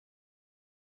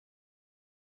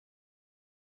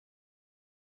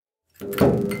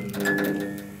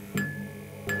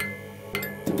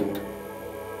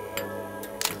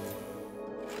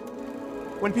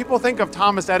When people think of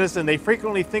Thomas Edison, they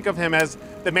frequently think of him as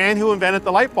the man who invented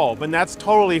the light bulb, and that's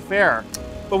totally fair.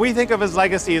 But we think of his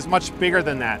legacy as much bigger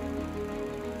than that.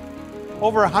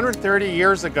 Over 130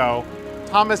 years ago,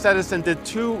 Thomas Edison did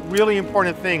two really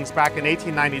important things back in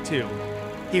 1892.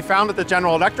 He founded the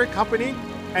General Electric Company,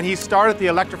 and he started the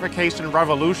electrification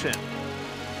revolution.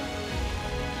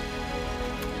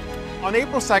 On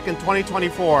April 2nd,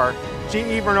 2024,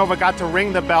 GE Vernova got to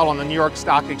ring the bell on the New York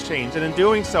Stock Exchange, and in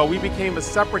doing so, we became a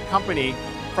separate company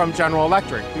from General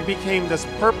Electric. We became this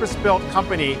purpose-built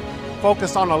company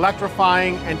focused on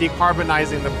electrifying and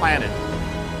decarbonizing the planet.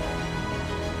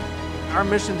 Our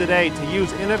mission today to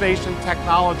use innovation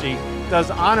technology does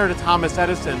honor to Thomas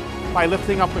Edison by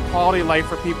lifting up the quality of life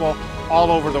for people all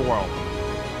over the world.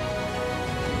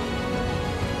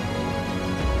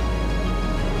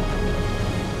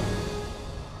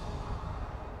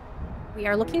 We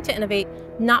are looking to innovate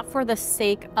not for the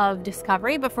sake of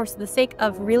discovery, but for the sake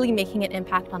of really making an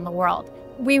impact on the world.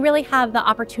 We really have the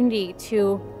opportunity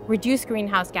to reduce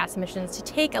greenhouse gas emissions, to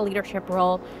take a leadership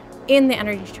role in the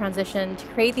energy transition, to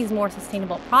create these more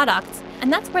sustainable products.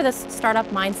 And that's where this startup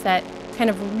mindset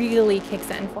kind of really kicks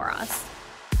in for us.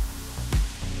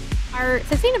 Our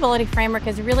sustainability framework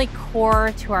is really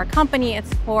core to our company,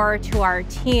 it's core to our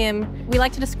team. We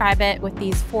like to describe it with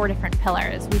these 4 different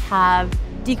pillars. We have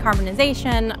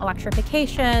decarbonization,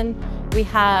 electrification, we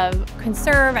have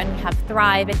conserve, and we have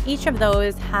thrive. And each of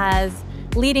those has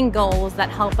leading goals that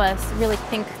help us really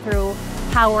think through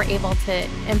how we're able to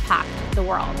impact the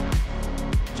world.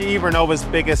 GE Vernova's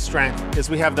biggest strength is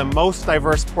we have the most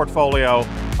diverse portfolio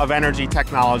of energy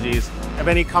technologies of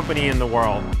any company in the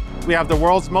world. We have the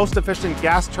world's most efficient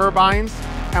gas turbines,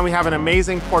 and we have an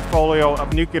amazing portfolio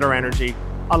of nuclear energy.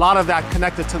 A lot of that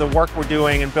connected to the work we're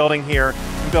doing and building here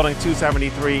in Building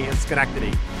 273 in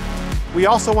Schenectady. We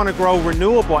also want to grow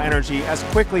renewable energy as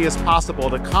quickly as possible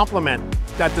to complement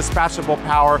that dispatchable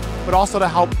power, but also to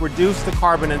help reduce the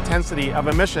carbon intensity of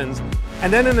emissions.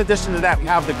 And then in addition to that, we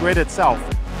have the grid itself.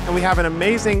 And we have an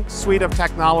amazing suite of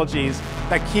technologies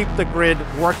that keep the grid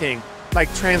working,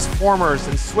 like transformers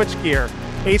and switchgear,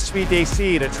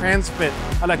 HVDC to transmit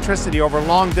electricity over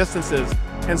long distances,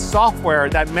 and software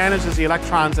that manages the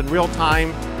electrons in real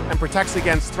time and protects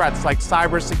against threats like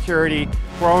cybersecurity,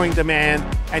 growing demand,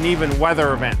 and even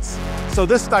weather events. So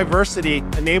this diversity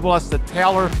enables us to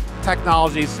tailor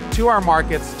technologies to our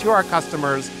markets, to our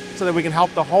customers, so that we can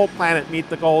help the whole planet meet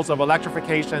the goals of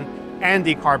electrification and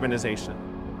decarbonization.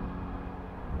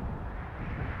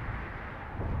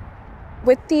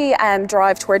 With the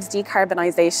drive towards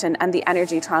decarbonization and the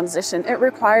energy transition, it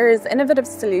requires innovative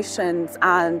solutions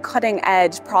and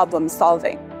cutting-edge problem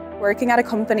solving. Working at a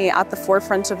company at the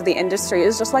forefront of the industry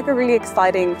is just like a really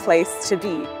exciting place to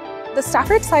be. The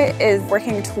Stafford site is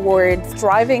working towards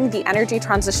driving the energy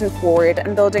transition forward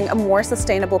and building a more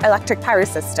sustainable electric power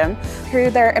system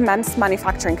through their immense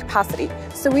manufacturing capacity.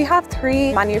 So we have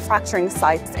 3 manufacturing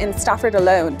sites in Stafford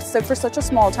alone. So for such a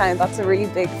small town, that's a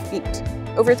really big feat.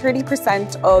 Over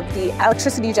 30% of the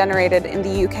electricity generated in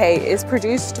the UK is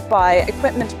produced by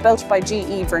equipment built by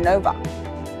GE Vernova.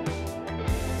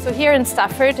 So here in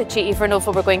Stafford at GE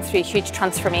Vernova, we're going through a huge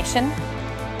transformation,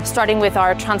 starting with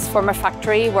our transformer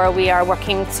factory, where we are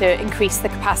working to increase the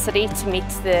capacity to meet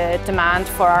the demand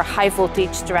for our high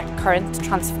voltage direct current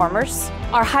transformers.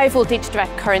 Our high voltage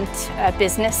direct current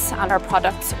business and our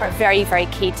products are very, very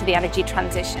key to the energy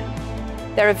transition.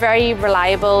 They're a very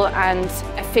reliable and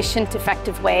efficient,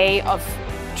 effective way of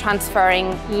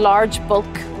transferring large bulk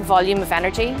volume of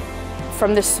energy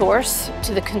from the source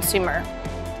to the consumer.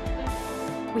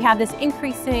 We have this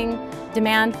increasing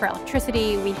demand for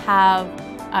electricity. We have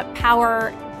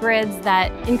power grids that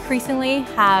increasingly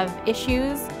have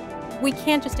issues. We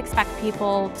can't just expect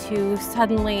people to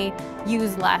suddenly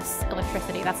use less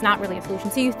electricity. That's not really a solution.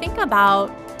 So you think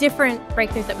about different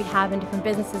breakthroughs that we have in different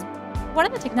businesses. One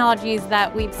of the technologies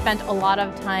that we've spent a lot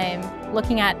of time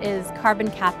looking at is carbon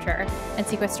capture and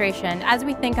sequestration. As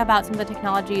we think about some of the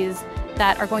technologies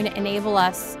that are going to enable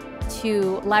us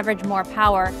to leverage more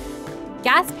power,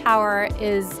 gas power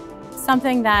is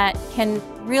something that can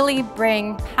really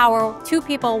bring power to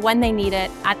people when they need it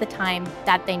at the time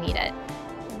that they need it.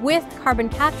 With carbon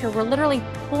capture, we're literally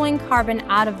pulling carbon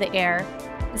out of the air,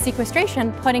 the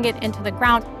sequestration, putting it into the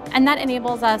ground, and that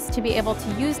enables us to be able to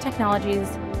use technologies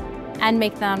and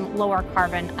make them lower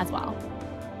carbon as well.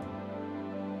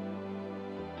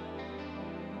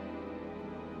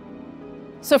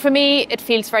 So for me, it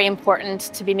feels very important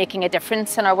to be making a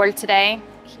difference in our world today.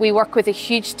 We work with a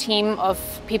huge team of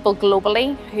people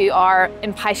globally who are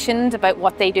impassioned about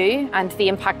what they do and the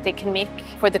impact they can make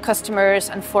for the customers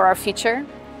and for our future.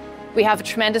 We have a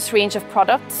tremendous range of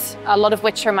products, a lot of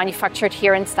which are manufactured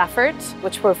here in Stafford,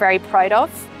 which we're very proud of,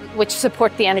 which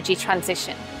support the energy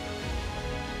transition.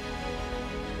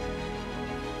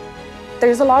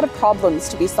 There's a lot of problems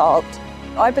to be solved.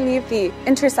 I believe the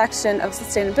intersection of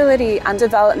sustainability and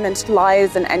development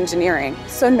lies in engineering.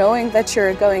 So knowing that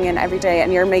you're going in every day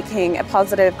and you're making a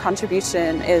positive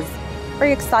contribution is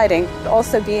very exciting.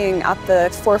 Also being at the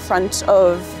forefront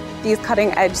of these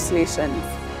cutting-edge solutions.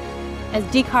 As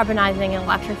decarbonizing and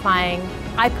electrifying,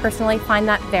 I personally find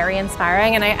that very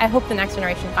inspiring, and I hope the next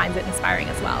generation finds it inspiring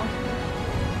as well.